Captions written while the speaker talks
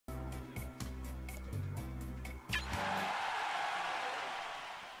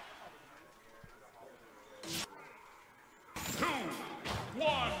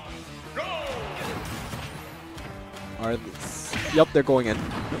Yep, they're going in.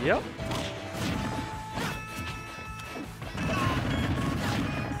 Yep.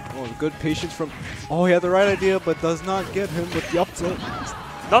 Oh, good patience from... Oh, he had the right idea, but does not get him with the up tilt.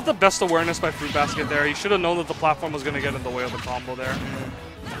 Not the best awareness by FruitBasket there. He should have known that the platform was going to get in the way of the combo there.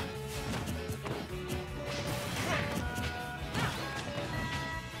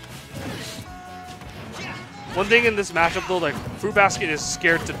 One thing in this matchup though, like FruitBasket is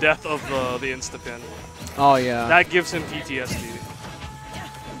scared to death of the insta-pin. Oh yeah. That gives him PTSD.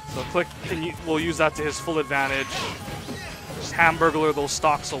 So Click will use that to his full advantage. Just hamburglar those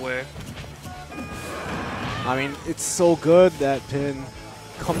stocks away. I mean, it's so good that pin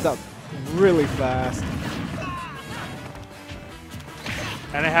comes out really fast.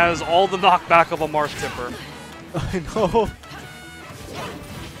 And it has all the knockback of a Marth Tipper. I know.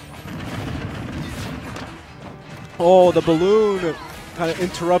 Oh, the balloon kind of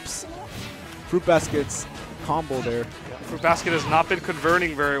interrupts FruitBasket's combo there. Yeah, FruitBasket has not been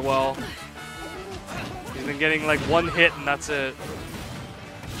converting very well. He's been getting like one hit and that's it.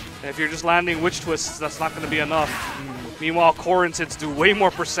 And if you're just landing witch twists, that's not going to be enough. Meanwhile, Corrin's hits do way more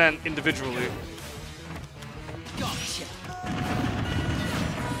percent individually.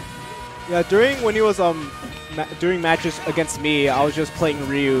 Yeah, when he was doing matches against me, I was just playing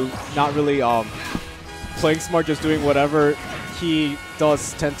Ryu, not really playing smart, just doing whatever. He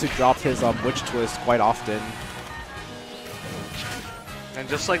does tend to drop his witch twist quite often. And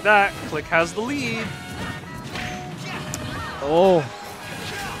just like that, Click has the lead. Oh.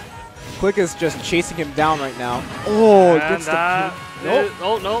 Click is just chasing him down right now. Oh, and gets the nope.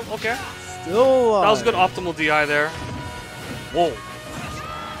 Oh, no, okay. Still that was good optimal DI there. Whoa.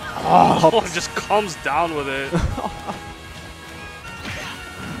 Oh, it just comes down with it.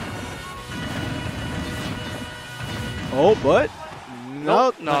 Oh, but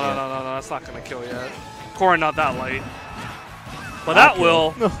no, that's not gonna kill yet. Corrin not that light, but that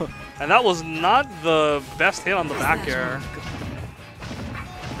will. And that was not the best hit on the back air.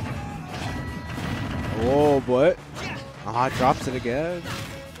 Oh, but drops it again.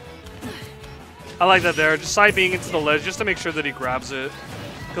 I like that there. Just side being into the ledge just to make sure that he grabs it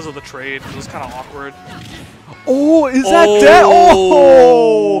because of the trade. It was kind of awkward. Oh, is that dead?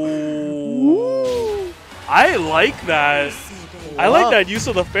 Oh! Ooh. I like that. I like that use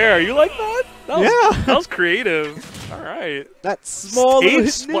of the fair. You like that? That was creative. All right. That small stage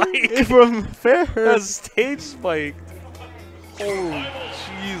spike from fair. That's stage spiked. Holy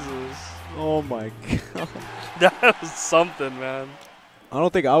Jesus. Oh my god. That was something, man. I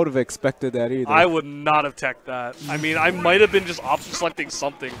don't think I would have expected that either. I would not have teched that. I mean, I might have been just option selecting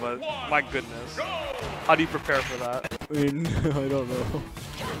something, but my goodness. How do you prepare for that? I mean, I don't know.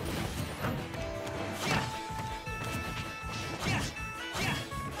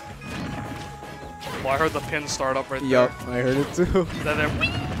 Well, I heard the pin start up right there. Yup, I heard it too. Then there,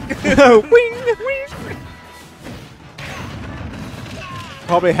 wing!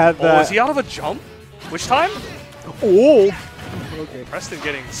 Probably had that. Oh, is he out of a jump? Which time? Oh! Okay. Preston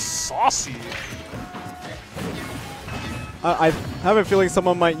getting saucy. I have a feeling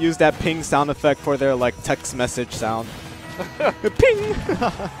someone might use that ping sound effect for their like text message sound. Ping!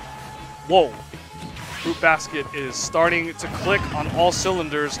 Whoa. FruitBasket is starting to click on all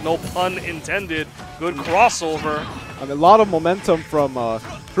cylinders, no pun intended. Good crossover. I mean, a lot of momentum from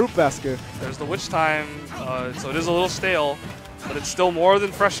FruitBasket. There's the witch time, so it is a little stale, but it's still more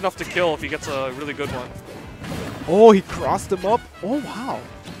than fresh enough to kill if he gets a really good one. Oh, he crossed him up. Oh, wow.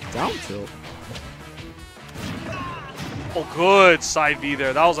 Down tilt. Oh, good side B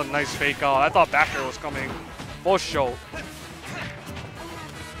there. That was a nice fake out. I thought back air was coming. For sure.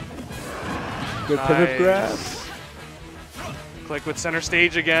 Good pivot grab. Click with center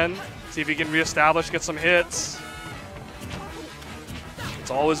stage again. See if he can reestablish, get some hits.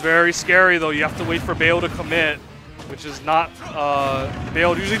 It's always very scary, though. You have to wait for Bayo to commit, which is not...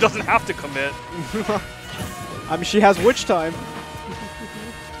 Bayo usually doesn't have to commit. I mean, she has witch time.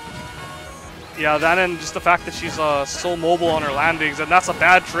 Yeah, that and just the fact that she's so mobile on her landings, and that's a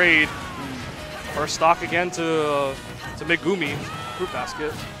bad trade. First stock again to Megumi,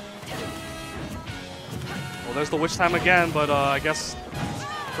 FruitBasket. Well, there's the witch time again, but I guess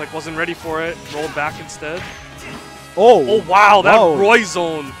Click wasn't ready for it. Rolled back instead. Oh! Oh wow, that Roy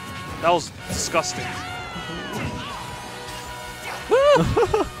zone, that was disgusting.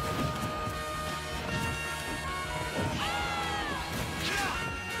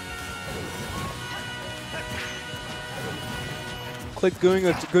 Click doing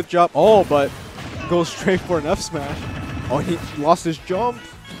a good job. Oh, but goes straight for an F smash. Oh, he lost his jump.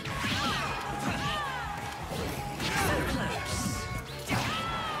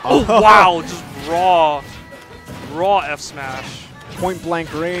 Oh wow, just raw. raw F smash. Point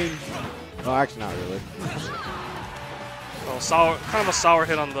blank range. Oh, actually, not really. Oh, sour, kind of a sour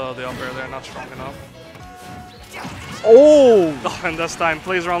hit on the up air there, not strong enough. Oh! Oh, and this time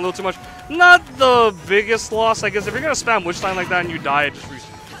plays around a little too much. Not the biggest loss, I guess. If you're gonna spam Witch Time like that and you die, it just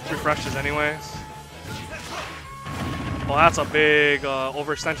refreshes anyways. Well, that's a big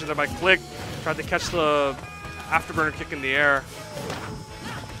overextension there by Click. Tried to catch the afterburner kick in the air.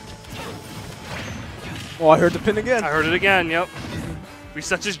 Oh, I heard the pin again. I heard it again, yep.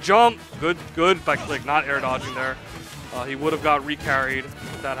 Resets his jump. Good by Click, not air dodging there. He would have got recarried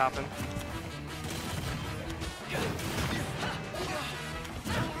if that happened.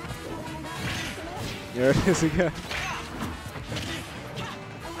 There it is again.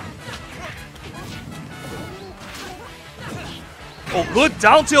 Oh, good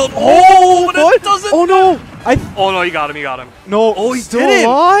down tilt. Oh, but what? it doesn't. Oh no! Oh no, he got him. He got him. No. Oh, he still didn't.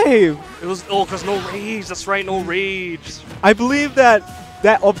 alive. It was because no rage. That's right, no rage. I believe that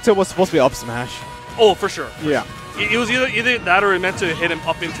up tilt was supposed to be up smash. Oh, for sure. Yeah. It was either that or it meant to hit him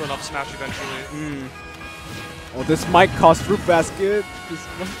up into an up smash eventually. Oh, this might cost FruitBasket.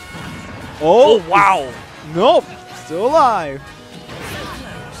 Oh wow. Nope. Still alive.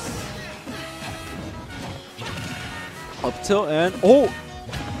 Up tilt and oh.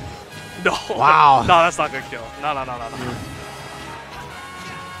 No. Wow. No, that's not good kill. No.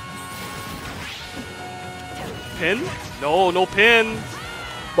 Pin? No pin.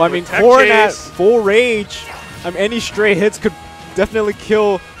 Well, I mean, Tech Corrin at chase. full rage. I mean, any stray hits could definitely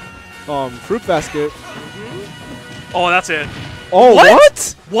kill FruitBasket. Oh, that's it. Oh,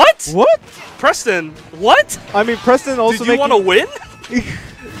 What? what? What? Preston, what? I mean, Preston also Did you want to win?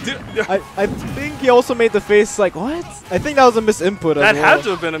 I think he also made the face like, what? I think that was a misinput as That well. had to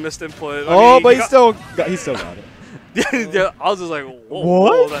have been a missed input. Oh, mean, but he still got it. yeah, I was just like, whoa,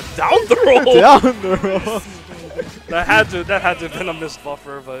 What? Whoa, that down throw. Down the row. that had to have been a missed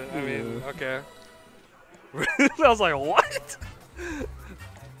buffer, but I mean, okay. I was like, what?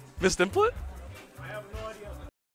 Missed input? I have no